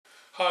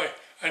Hi,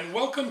 and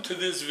welcome to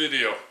this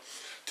video.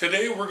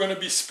 Today we're going to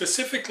be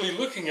specifically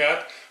looking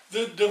at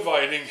the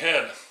dividing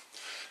head.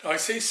 Now I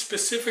say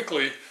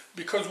specifically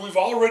because we've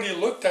already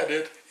looked at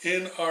it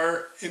in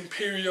our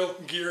imperial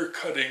gear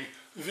cutting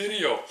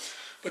video.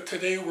 But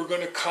today we're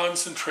going to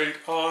concentrate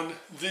on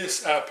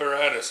this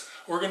apparatus.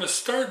 We're going to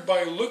start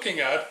by looking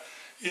at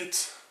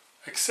its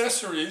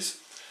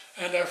accessories,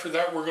 and after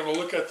that we're going to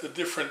look at the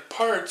different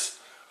parts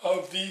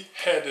of the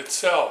head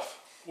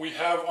itself. We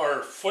have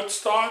our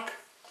footstock,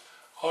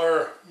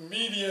 our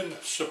median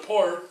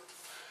support,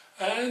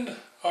 and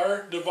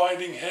our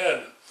dividing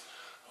head,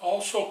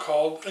 also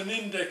called an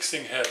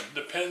indexing head,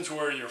 depends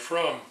where you're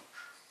from.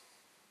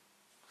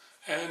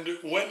 And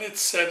when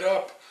it's set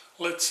up,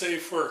 let's say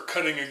for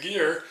cutting a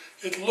gear,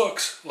 it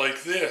looks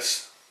like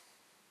this.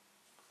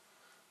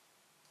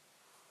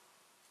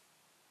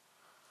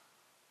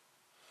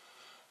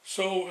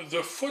 So the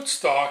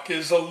footstock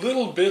is a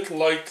little bit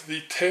like the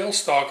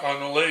tailstock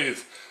on a lathe,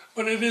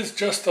 but it is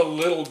just a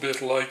little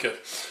bit like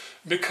it,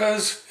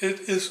 because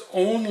it is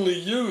only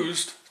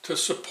used to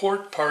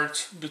support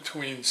parts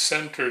between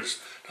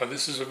centers. Now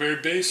this is a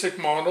very basic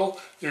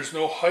model, there's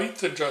no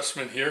height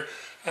adjustment here,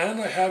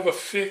 and I have a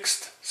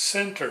fixed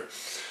center.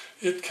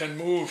 It can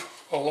move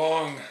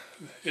along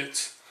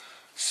its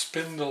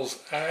spindle's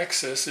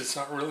axis. It's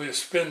not really a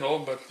spindle,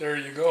 but there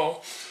you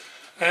go.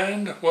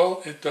 And,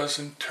 well, it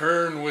doesn't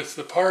turn with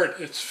the part,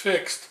 it's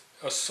fixed,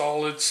 a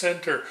solid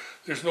center.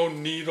 There's no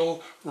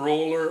needle,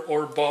 roller,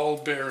 or ball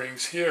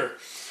bearings here.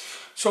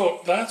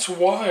 So that's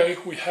why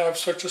we have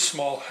such a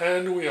small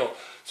hand wheel,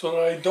 so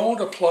that I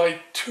don't apply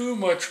too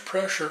much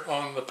pressure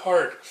on the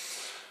part.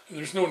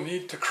 There's no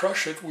need to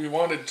crush it, we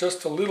want it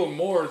just a little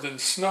more than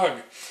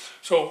snug.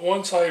 So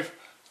once I've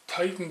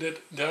tightened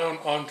it down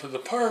onto the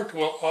part,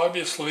 well,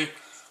 obviously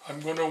I'm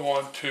going to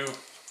want to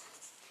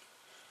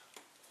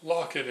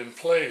lock it in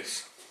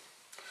place.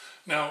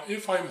 Now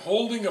if I'm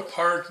holding a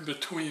part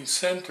between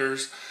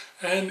centers,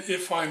 and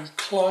if I'm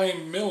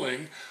climb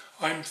milling,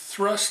 I'm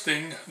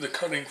thrusting the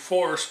cutting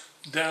force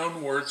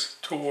downwards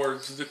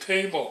towards the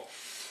table.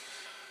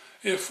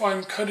 If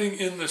I'm cutting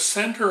in the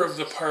center of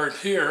the part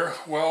here,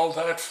 well,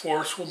 that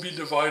force will be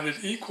divided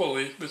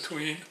equally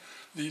between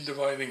the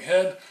dividing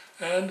head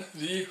and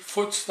the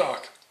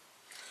footstock.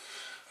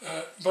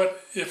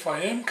 But if I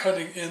am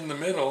cutting in the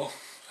middle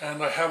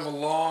and I have a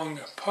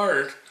long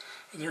part,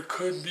 there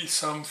could be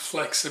some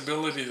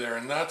flexibility there,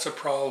 and that's a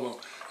problem.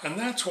 And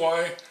that's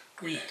why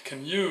we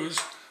can use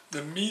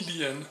the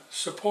median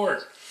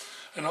support.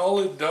 And all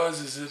it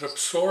does is it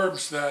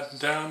absorbs that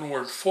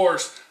downward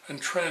force and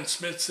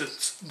transmits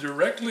it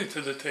directly to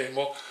the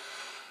table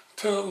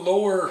to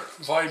lower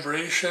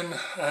vibration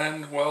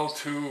and, well,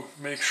 to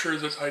make sure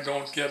that I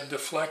don't get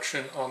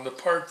deflection on the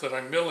part that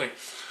I'm milling.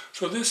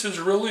 So this is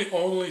really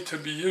only to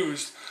be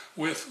used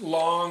with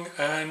long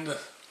and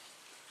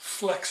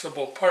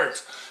flexible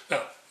parts.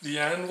 Now, the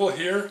anvil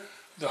here,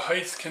 the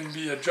height can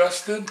be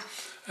adjusted,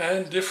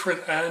 and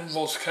different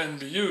anvils can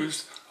be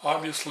used,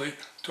 obviously,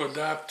 to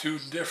adapt to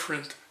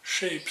different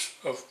shapes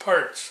of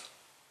parts.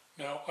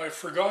 Now, I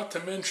forgot to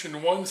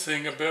mention one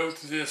thing about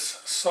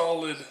this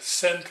solid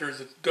center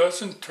that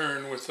doesn't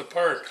turn with the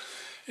part.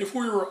 If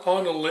we were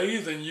on a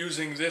lathe and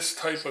using this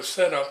type of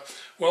setup,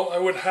 well, I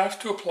would have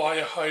to apply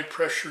a high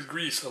pressure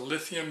grease, a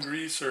lithium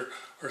grease or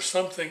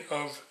something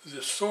of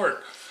this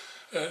sort,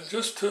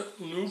 just to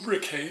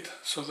lubricate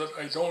so that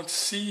I don't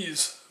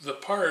seize the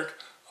part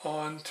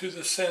onto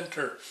the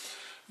center,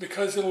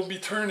 because it'll be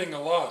turning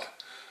a lot.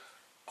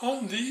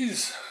 On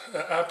these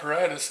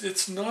apparatus,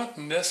 it's not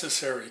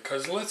necessary,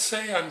 because let's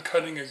say I'm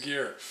cutting a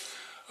gear.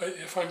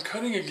 If I'm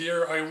cutting a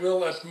gear, I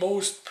will at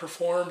most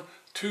perform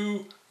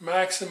 2,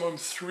 maximum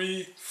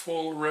 3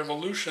 full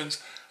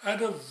revolutions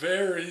at a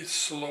very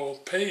slow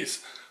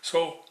pace.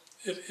 So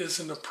it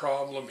isn't a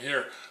problem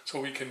here.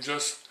 So we can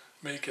just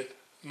make it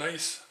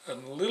nice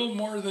and a little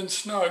more than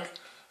snug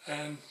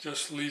and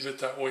just leave it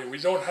that way. We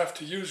don't have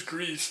to use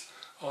grease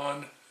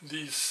on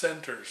these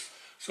centers.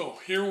 So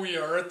here we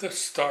are at the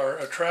star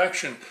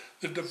attraction,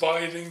 the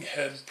dividing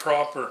head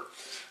proper.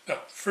 Now,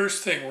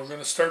 first thing, we're going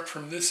to start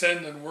from this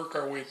end and work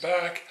our way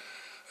back.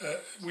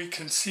 We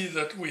can see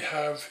that we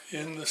have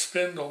in the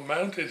spindle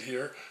mounted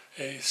here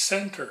a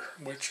center,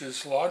 which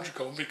is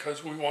logical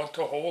because we want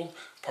to hold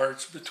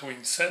parts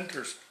between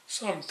centers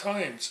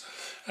sometimes.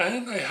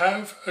 And I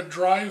have a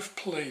drive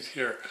plate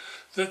here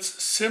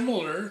that's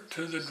similar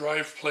to the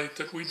drive plate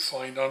that we'd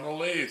find on a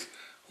lathe,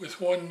 with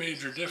one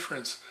major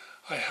difference.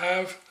 I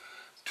have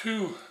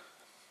 2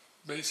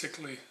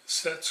 basically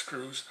set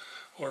screws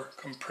or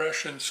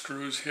compression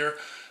screws here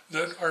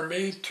that are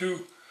made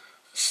to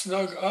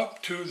snug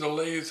up to the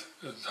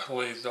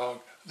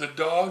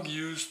dog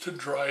used to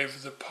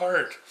drive the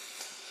part.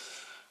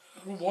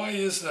 Why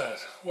is that?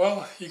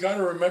 Well, you got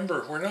to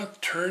remember, we're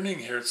not turning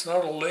here. It's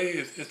not a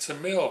lathe, it's a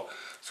mill.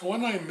 So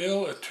when I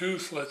mill a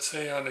tooth, let's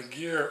say on a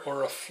gear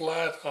or a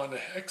flat on a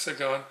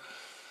hexagon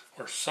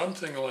or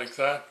something like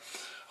that,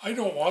 I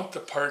don't want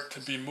the part to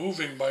be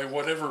moving by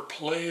whatever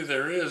play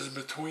there is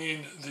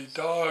between the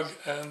dog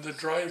and the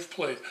drive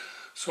plate.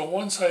 So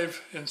once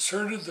I've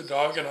inserted the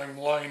dog and I'm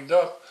lined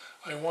up,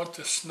 I want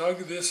to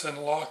snug this and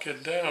lock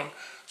it down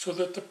so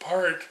that the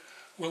part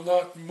will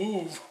not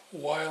move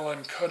while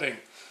I'm cutting.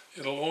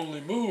 It'll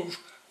only move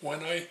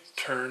when I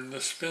turn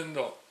the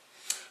spindle.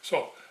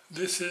 So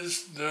this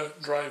is the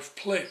drive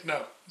plate.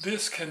 Now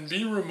this can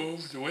be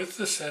removed with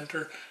the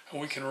center,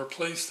 and we can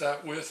replace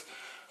that with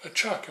a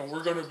chuck, and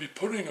we're going to be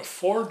putting a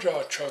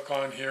 4-jaw chuck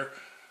on here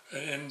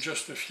in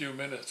just a few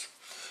minutes.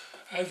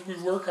 As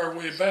we work our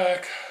way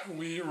back,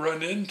 we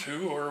run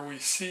into, or we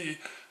see,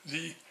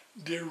 the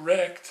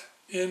direct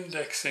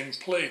indexing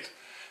plate.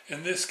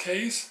 In this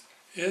case,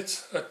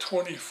 it's a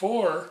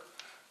 24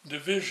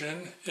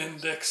 division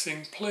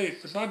indexing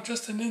plate, but not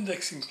just an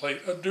indexing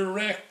plate, a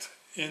direct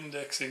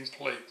indexing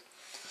plate.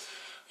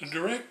 The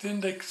direct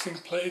indexing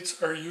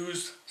plates are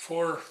used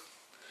for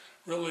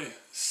really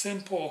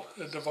simple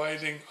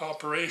dividing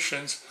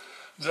operations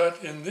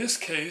that in this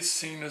case,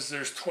 seeing as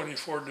there's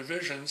 24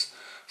 divisions,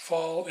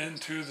 fall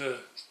into the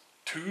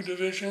 2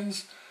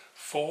 divisions,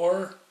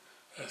 4,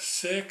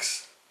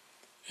 6,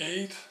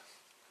 8,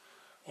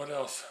 what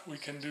else? We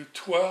can do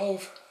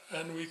 12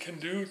 and we can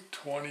do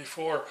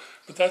 24,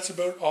 but that's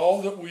about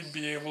all that we'd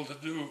be able to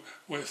do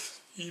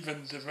with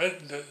even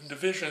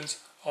divisions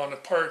on a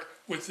part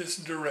with this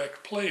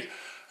direct plate.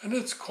 And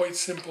it's quite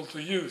simple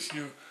to use.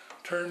 You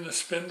turn the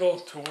spindle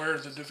to where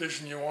the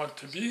division you want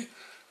to be,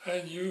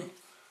 and you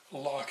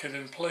lock it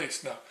in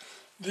place. Now,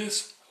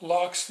 this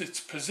locks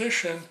its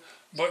position,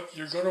 but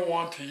you're going to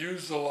want to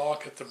use the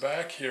lock at the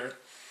back here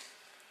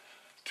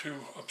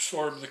to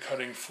absorb the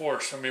cutting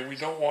force. I mean, we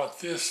don't want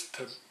this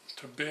to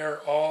bear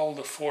all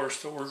the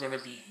force that we're going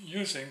to be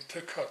using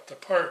to cut the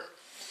part.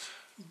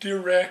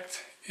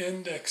 Direct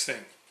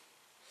indexing.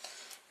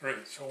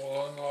 Right, so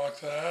we'll unlock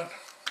that,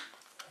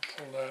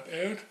 pull that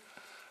out,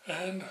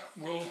 and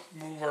we'll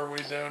move our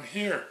way down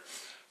here.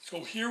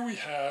 So here we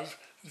have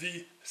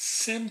the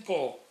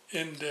simple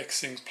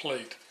indexing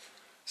plate.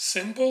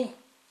 Simple,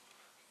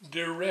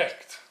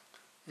 direct.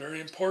 Very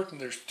important.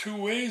 There's 2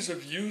 ways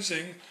of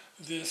using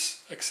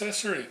this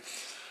accessory,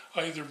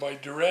 either by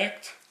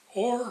direct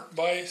or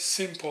by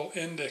simple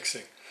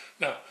indexing.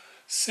 Now,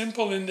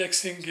 simple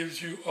indexing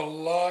gives you a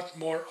lot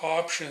more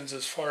options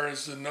as far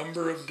as the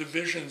number of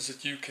divisions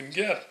that you can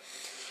get,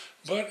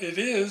 but it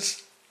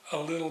is a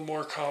little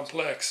more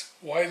complex.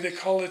 Why they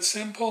call it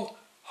simple,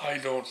 I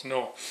don't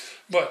know.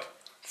 But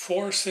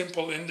for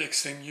simple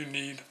indexing, you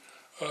need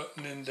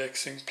an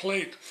indexing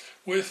plate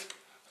with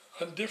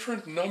a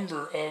different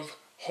number of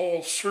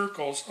whole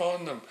circles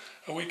on them.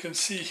 And we can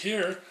see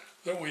here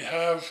that we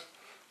have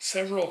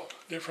several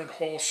different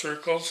whole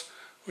circles.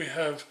 We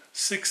have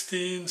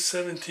 16,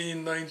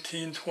 17,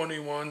 19,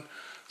 21,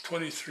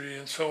 23,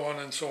 and so on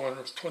and so on,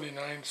 or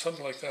 29,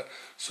 something like that,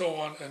 so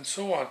on and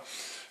so on.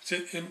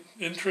 It's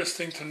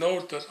interesting to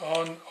note that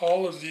on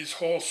all of these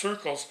whole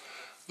circles,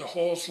 the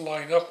holes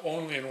line up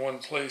only in one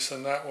place,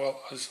 and that,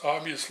 well, is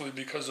obviously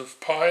because of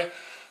pi,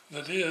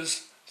 that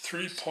is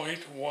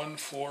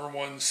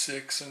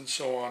 3.1416, and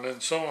so on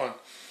and so on.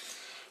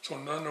 So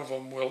none of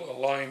them will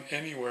align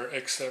anywhere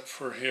except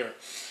for here.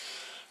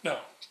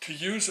 Now, to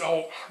use,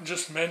 I'll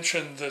just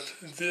mention that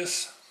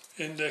this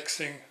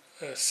indexing,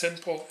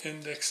 simple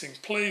indexing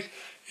plate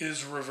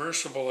is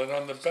reversible, and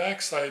on the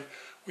back side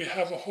we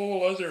have a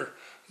whole other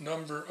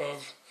number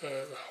of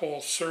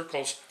whole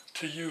circles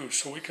to use.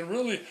 So we can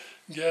really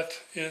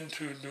get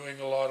into doing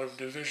a lot of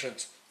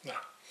divisions.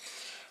 Now,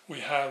 we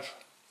have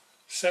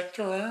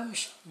sector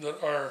arms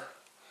that are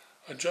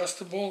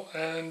adjustable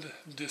and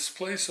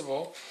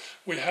displaceable.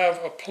 We have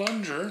a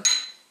plunger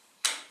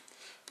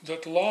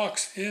that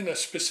locks in a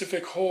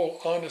specific hole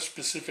on a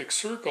specific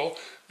circle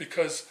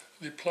because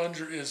the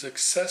plunger is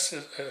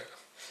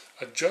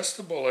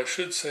adjustable, I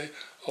should say,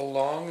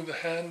 along the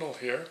handle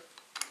here.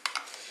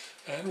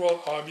 And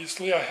well,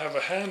 obviously I have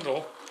a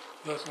handle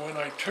that when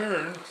I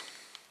turn,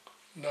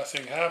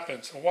 nothing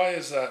happens. Why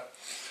is that?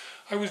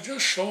 I was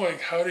just showing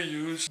how to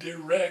use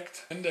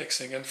direct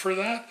indexing, and for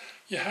that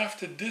you have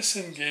to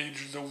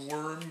disengage the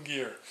worm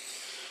gear.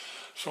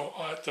 So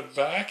at the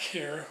back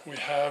here we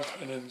have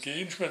an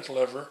engagement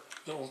lever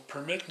that will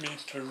permit me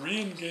to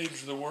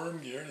re-engage the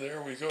worm gear.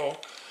 There we go.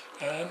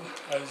 And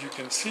as you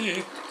can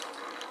see,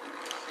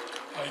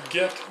 I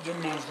get the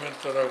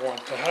movement that I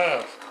want to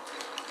have.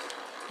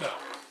 Now,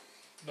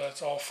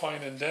 that's all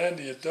fine and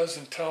dandy. It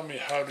doesn't tell me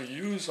how to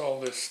use all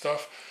this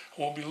stuff.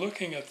 We'll be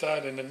looking at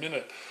that in a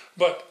minute.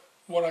 But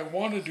what I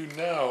want to do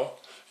now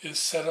is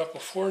set up a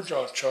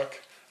 4-jaw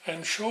chuck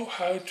and show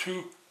how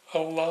to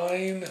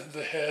align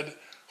the head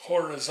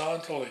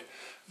horizontally.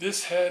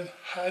 This head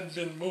had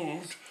been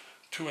moved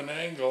to an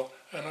angle,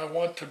 and I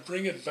want to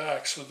bring it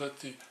back so that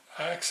the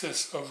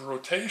axis of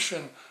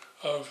rotation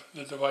of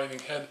the dividing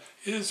head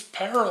is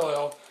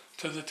parallel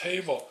to the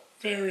table,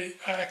 very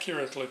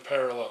accurately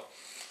parallel.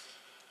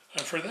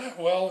 And for that,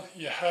 well,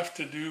 you have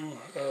to do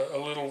a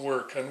little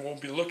work, and we'll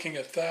be looking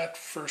at that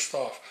first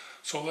off.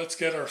 So let's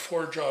get our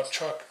 4-jaw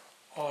chuck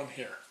on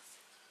here.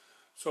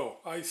 So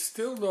I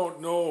still don't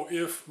know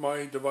if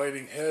my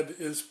dividing head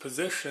is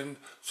positioned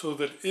so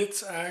that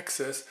its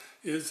axis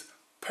is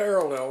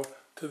parallel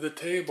to the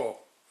table.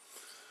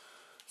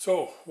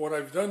 So what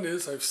I've done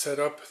is I've set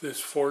up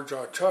this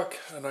 4-jaw chuck,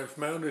 and I've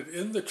mounted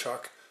in the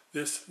chuck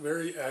this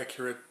very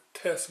accurate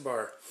test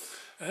bar.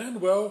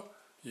 And well,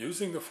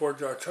 using the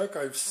 4-jaw chuck,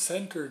 I've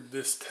centered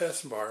this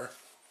test bar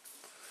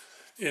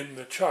in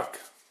the chuck.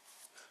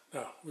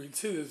 Now, we can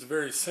see that it's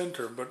very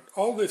center, but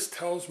all this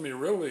tells me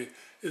really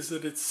is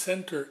that it's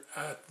center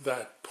at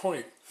that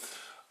point.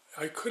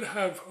 I could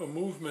have a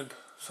movement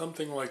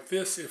something like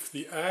this if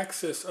the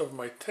axis of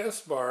my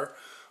test bar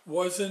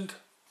wasn't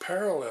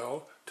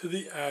parallel to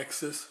the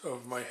axis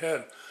of my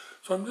head.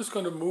 So I'm just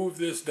going to move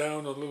this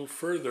down a little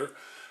further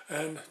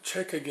and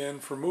check again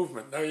for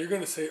movement. Now you're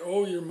going to say,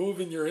 oh, you're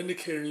moving your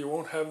indicator, you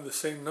won't have the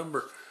same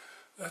number.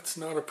 That's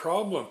not a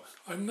problem.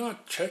 I'm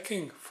not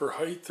checking for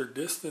height or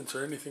distance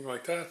or anything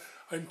like that.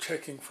 I'm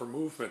checking for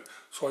movement.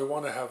 So I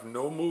want to have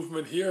no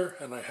movement here,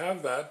 and I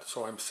have that,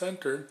 so I'm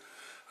centered.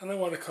 And I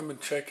want to come and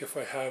check if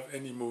I have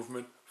any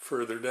movement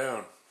further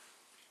down.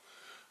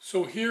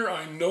 So here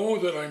I know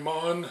that I'm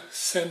on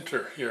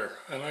center here,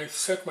 and I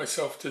set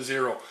myself to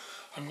 0.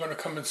 I'm going to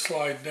come and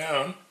slide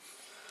down,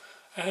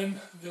 and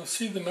you'll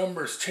see the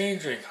numbers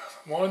changing.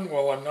 1,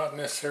 well, I'm not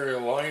necessarily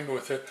aligned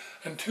with it,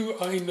 and 2,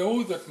 I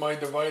know that my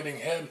dividing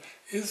head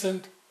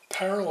isn't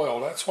parallel.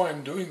 That's why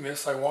I'm doing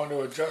this. I want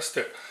to adjust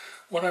it.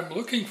 What I'm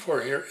looking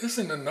for here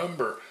isn't a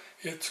number,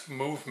 it's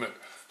movement.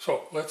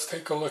 So let's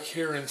take a look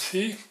here and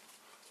see.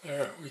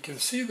 There, we can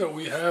see that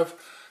we have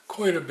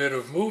quite a bit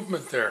of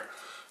movement there.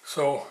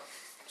 So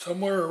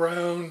somewhere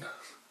around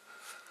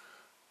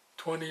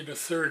 20 to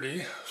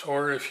 30,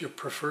 or if you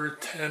prefer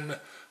 10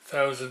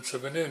 thousandths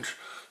of an inch.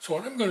 So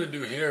what I'm going to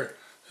do here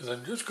is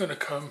I'm just going to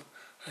come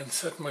and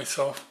set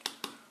myself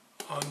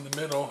on the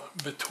middle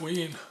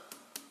between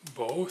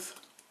both.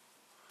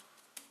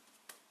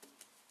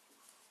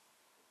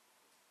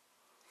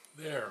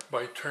 There,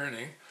 by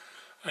turning.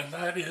 And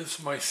that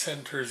is my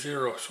center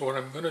 0. So what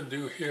I'm going to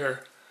do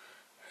here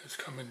is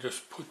come and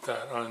just put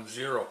that on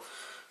 0.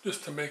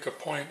 Just to make a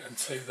point and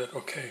say that,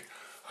 okay,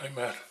 I'm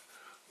at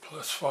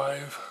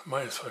 +5,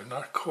 -5,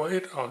 not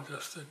quite. I'll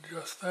just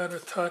adjust that a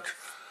touch.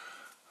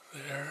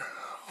 There,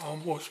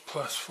 almost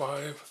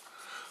 +5,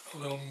 a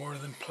little more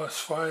than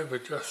 +5,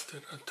 adjust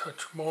it a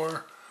touch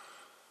more.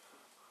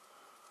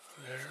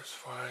 There's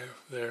 5,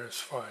 there's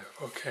 5.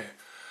 Okay,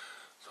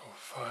 so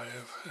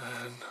 5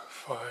 and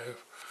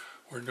 5,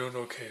 we're doing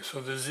okay.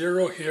 So the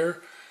 0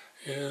 here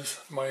is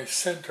my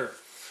center.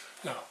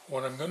 Now,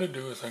 what I'm going to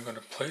do is I'm going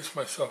to place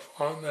myself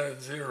on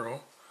that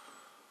 0.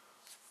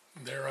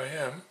 There I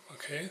am,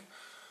 okay?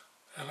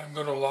 And I'm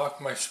going to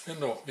lock my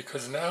spindle,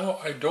 because now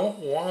I don't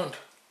want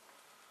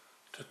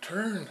to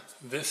turn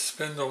this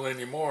spindle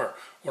anymore.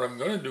 What I'm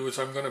going to do is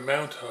I'm going to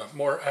mount a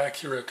more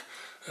accurate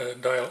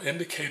dial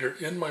indicator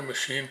in my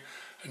machine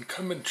and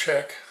come and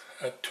check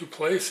at 2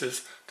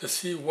 places to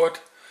see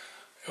what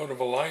out of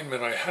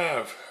alignment I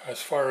have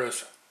as far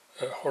as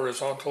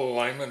horizontal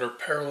alignment or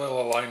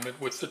parallel alignment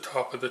with the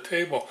top of the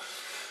table.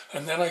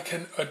 And then I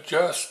can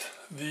adjust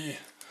the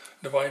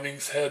dividing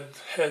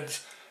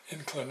head's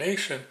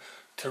inclination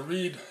to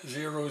read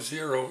 0,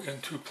 0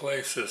 in 2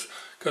 places,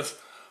 because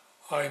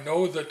I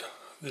know that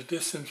the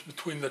distance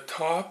between the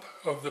top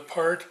of the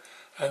part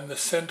and the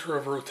center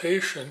of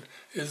rotation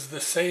is the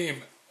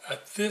same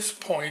at this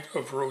point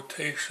of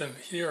rotation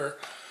here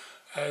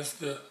as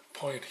the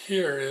point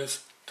here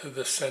is to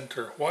the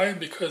center. Why?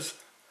 Because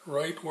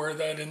right where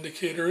that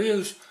indicator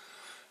is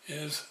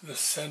the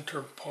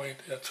center point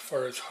as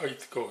far as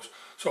height goes.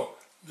 So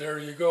there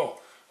you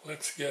go.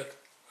 Let's get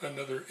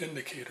another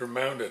indicator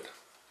mounted.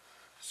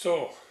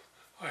 So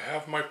I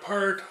have my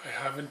part. I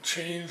haven't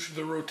changed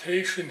the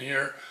rotation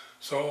here,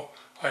 so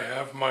I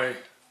have my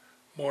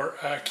more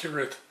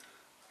accurate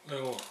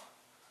little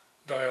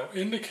dial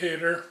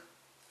indicator.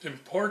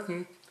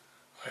 Important,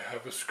 I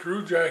have a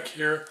screw jack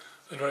here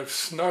that I've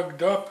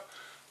snugged up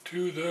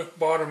to the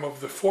bottom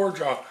of the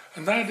 4-jaw,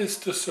 and that is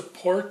to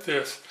support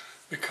this,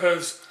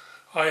 because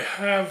I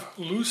have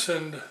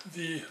loosened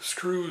the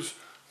screws,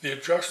 the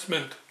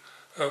adjustment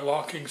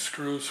locking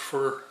screws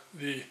for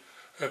the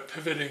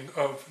pivoting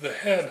of the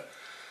head.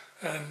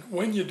 And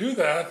when you do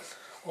that,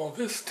 well,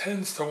 this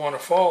tends to want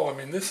to fall. I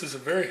mean, this is a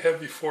very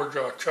heavy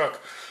 4-jaw chuck,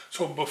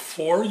 so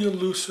before you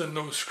loosen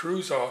those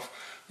screws off,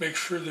 make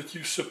sure that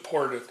you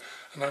support it.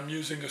 And I'm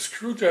using a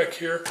screw jack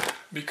here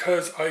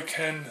because I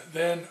can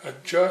then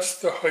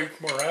adjust the height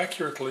more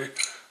accurately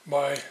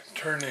by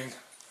turning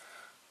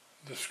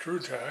the screw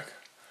jack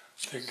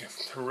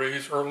to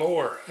raise or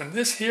lower. And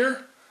this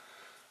here,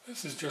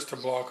 this is just a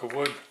block of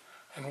wood.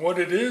 And what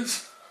it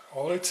is,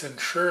 well, it's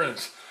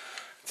insurance.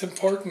 It's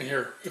important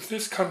here. If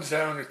this comes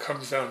down, it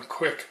comes down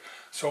quick.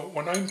 So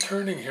when I'm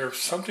turning here, if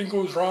something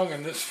goes wrong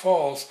and this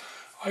falls,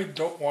 I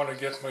don't want to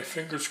get my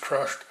fingers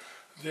crushed.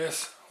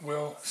 This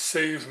will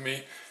save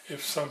me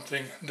if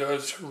something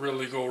does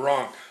really go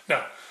wrong.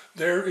 Now,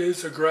 there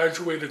is a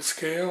graduated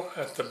scale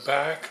at the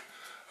back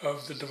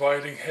of the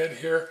dividing head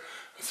here,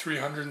 a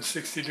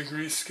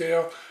 360-degree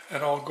scale,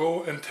 and I'll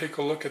go and take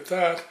a look at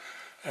that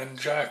and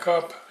jack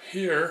up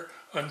here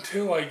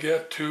until I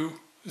get to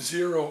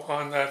 0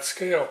 on that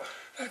scale.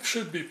 That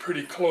should be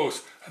pretty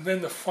close. And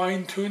then the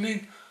fine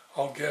tuning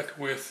I'll get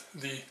with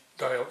the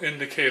dial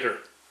indicator.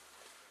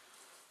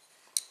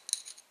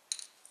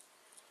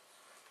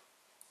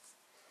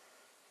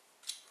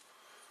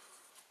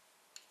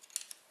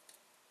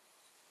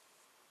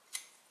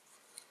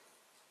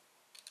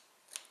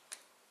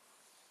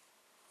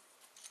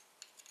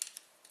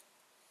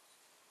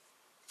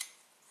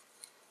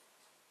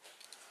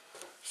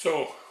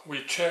 So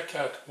we check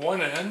at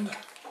one end,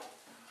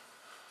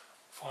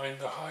 find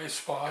the high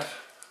spot,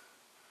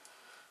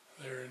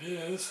 there it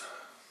is,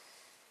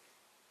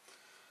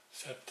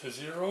 set to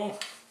 0,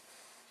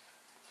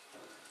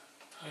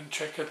 and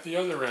check at the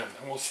other end,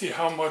 and we'll see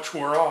how much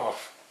we're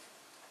off.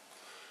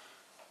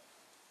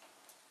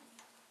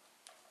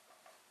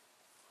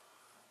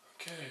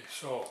 Okay,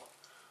 so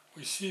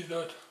we see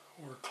that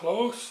we're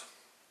close,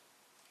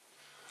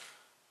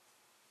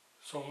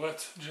 so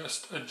let's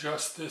just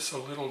adjust this a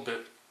little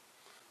bit.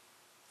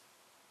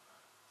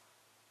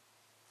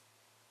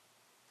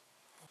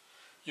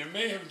 You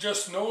may have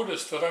just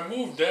noticed that I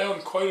moved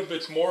down quite a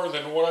bit more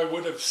than what I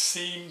would have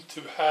seemed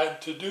to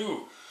had to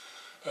do.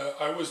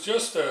 I was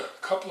just a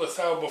couple of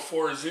thou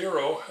before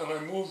 0, and I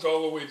moved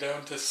all the way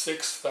down to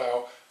 6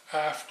 thou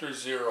after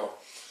 0.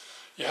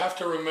 You have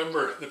to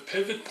remember, the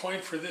pivot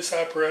point for this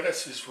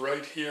apparatus is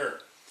right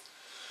here.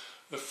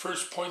 The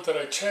first point that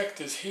I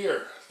checked is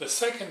here. The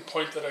second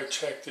point that I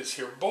checked is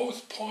here.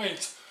 Both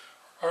points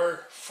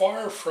are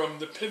far from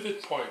the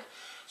pivot point.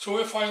 So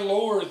if I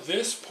lower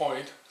this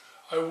point,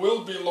 I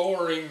will be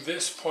lowering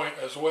this point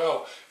as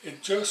well.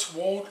 It just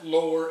won't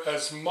lower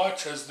as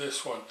much as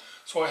this one.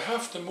 So I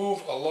have to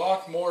move a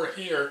lot more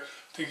here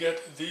to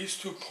get these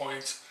 2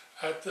 points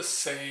at the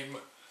same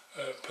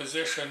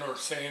position or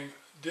same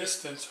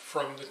distance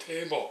from the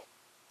table.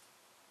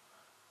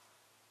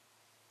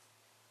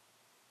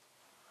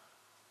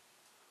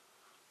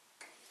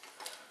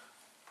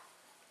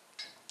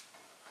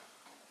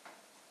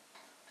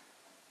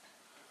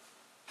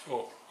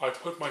 So I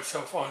put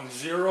myself on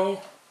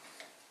 0.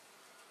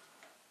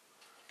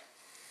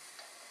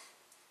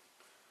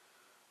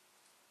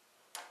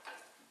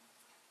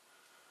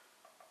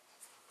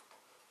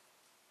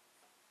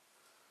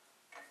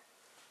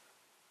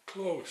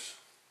 Close.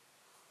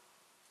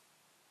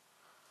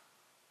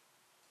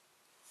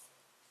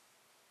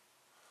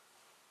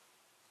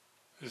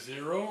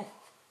 0.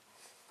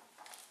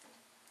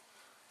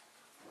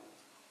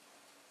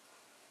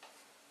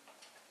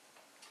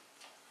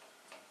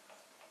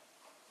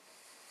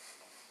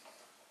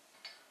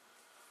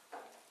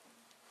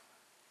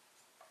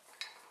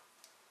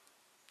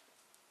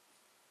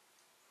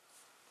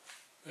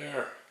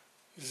 There.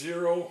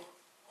 0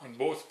 on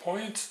both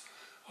points.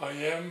 I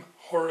am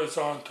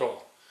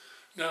horizontal.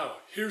 Now,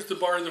 here's the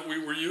bar that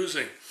we were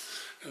using.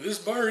 Now, this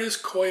bar is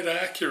quite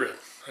accurate.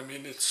 I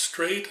mean, it's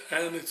straight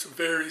and it's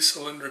very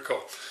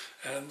cylindrical.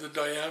 And the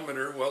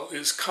diameter, well,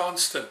 is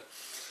constant.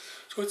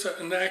 So it's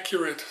an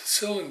accurate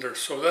cylinder.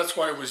 So that's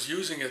why I was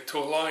using it to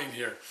align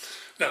here.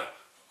 Now,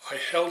 I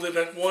held it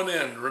at one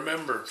end,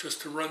 remember,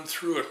 just to run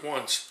through it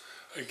once.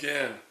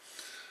 Again,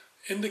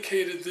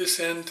 indicated this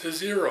end to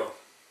 0.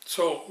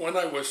 So when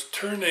I was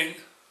turning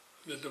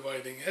the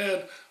dividing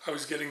head, I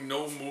was getting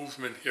no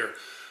movement here.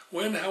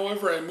 When,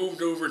 however, I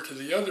moved over to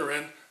the other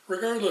end,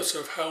 regardless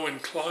of how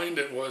inclined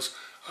it was,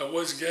 I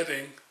was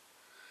getting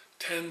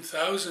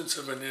 0.010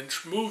 of an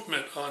inch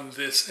movement on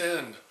this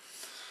end.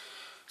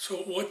 So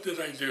what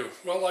did I do?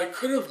 Well, I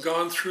could have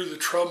gone through the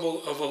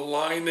trouble of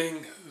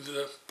aligning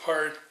the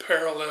part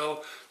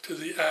parallel to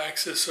the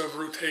axis of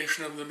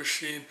rotation of the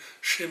machine,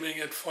 shimming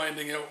it,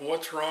 finding out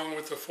what's wrong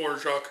with the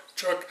four-jaw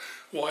chuck,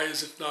 why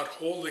is it not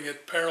holding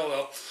it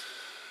parallel.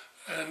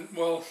 And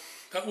well,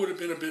 that would have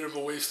been a bit of a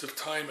waste of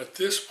time at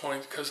this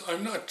point because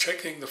I'm not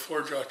checking the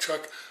four-jaw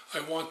chuck. I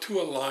want to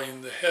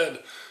align the head.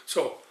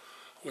 So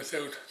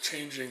without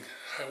changing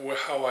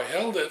how I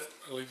held it,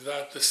 I leave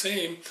that the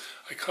same.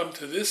 I come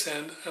to this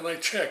end and I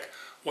check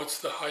what's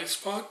the high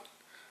spot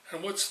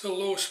and what's the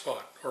low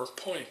spot or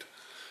point.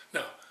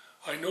 Now,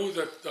 I know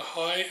that the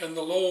high and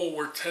the low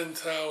were 10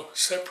 thou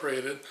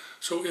separated.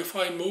 So if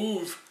I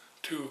move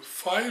to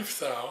 5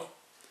 thou,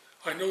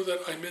 I know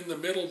that I'm in the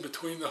middle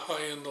between the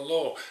high and the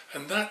low.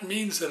 And that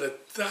means that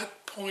at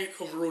that point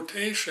of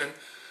rotation,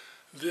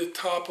 the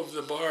top of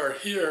the bar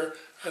here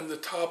and the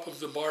top of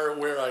the bar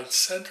where I'd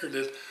centered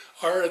it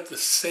are at the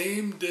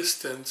same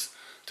distance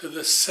to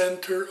the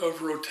center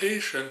of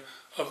rotation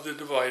of the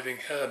dividing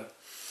head.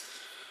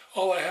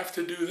 All I have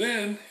to do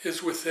then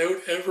is,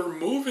 without ever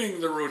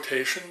moving the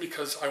rotation,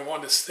 because I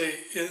want to stay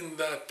in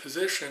that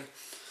position,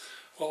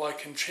 well, I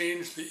can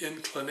change the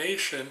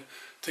inclination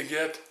to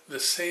get the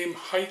same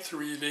height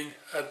reading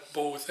at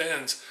both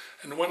ends.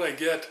 And when I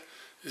get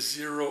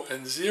 0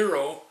 and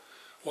 0,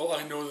 well,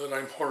 I know that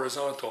I'm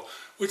horizontal,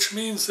 which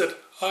means that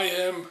I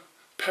am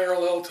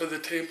parallel to the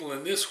table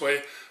in this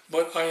way,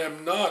 but I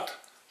am not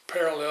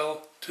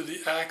parallel to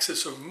the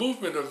axis of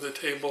movement of the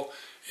table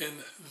in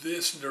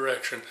this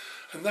direction.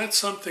 And that's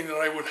something that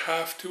I would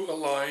have to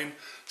align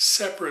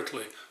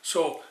separately.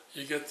 So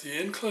You get the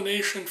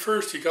inclination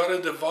first. You got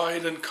to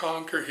divide and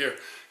conquer here.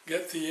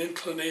 Get the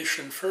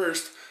inclination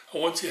first.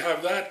 And once you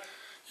have that,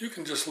 you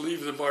can just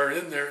leave the bar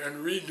in there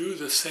and redo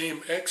the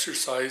same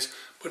exercise,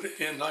 but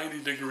in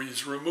 90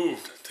 degrees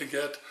removed to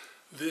get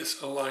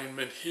this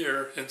alignment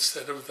here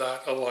instead of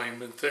that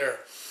alignment there.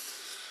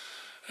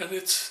 And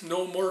it's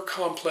no more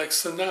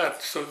complex than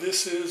that. So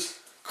this is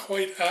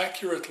quite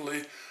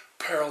accurately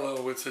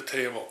parallel with the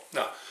table.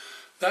 Now,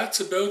 that's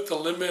about the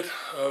limit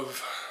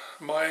of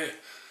my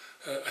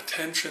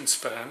attention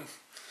span.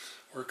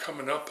 We're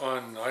coming up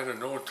on, I don't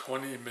know,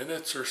 20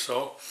 minutes or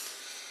so.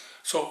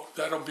 So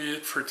that'll be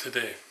it for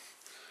today.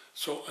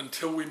 So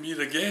until we meet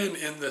again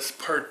in this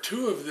part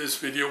 2 of this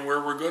video,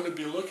 where we're going to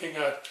be looking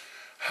at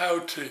how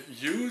to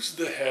use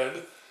the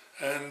head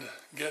and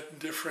get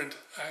different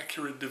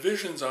accurate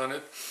divisions on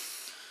it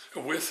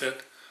with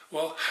it,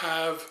 well,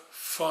 have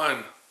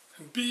fun,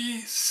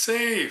 be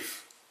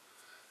safe,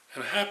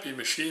 and happy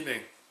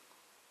machining.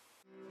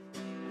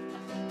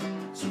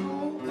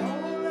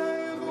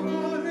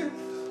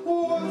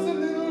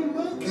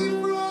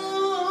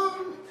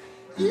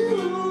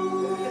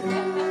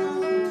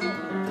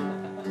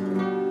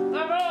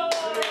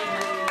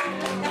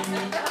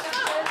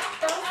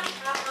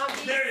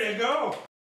 There you go.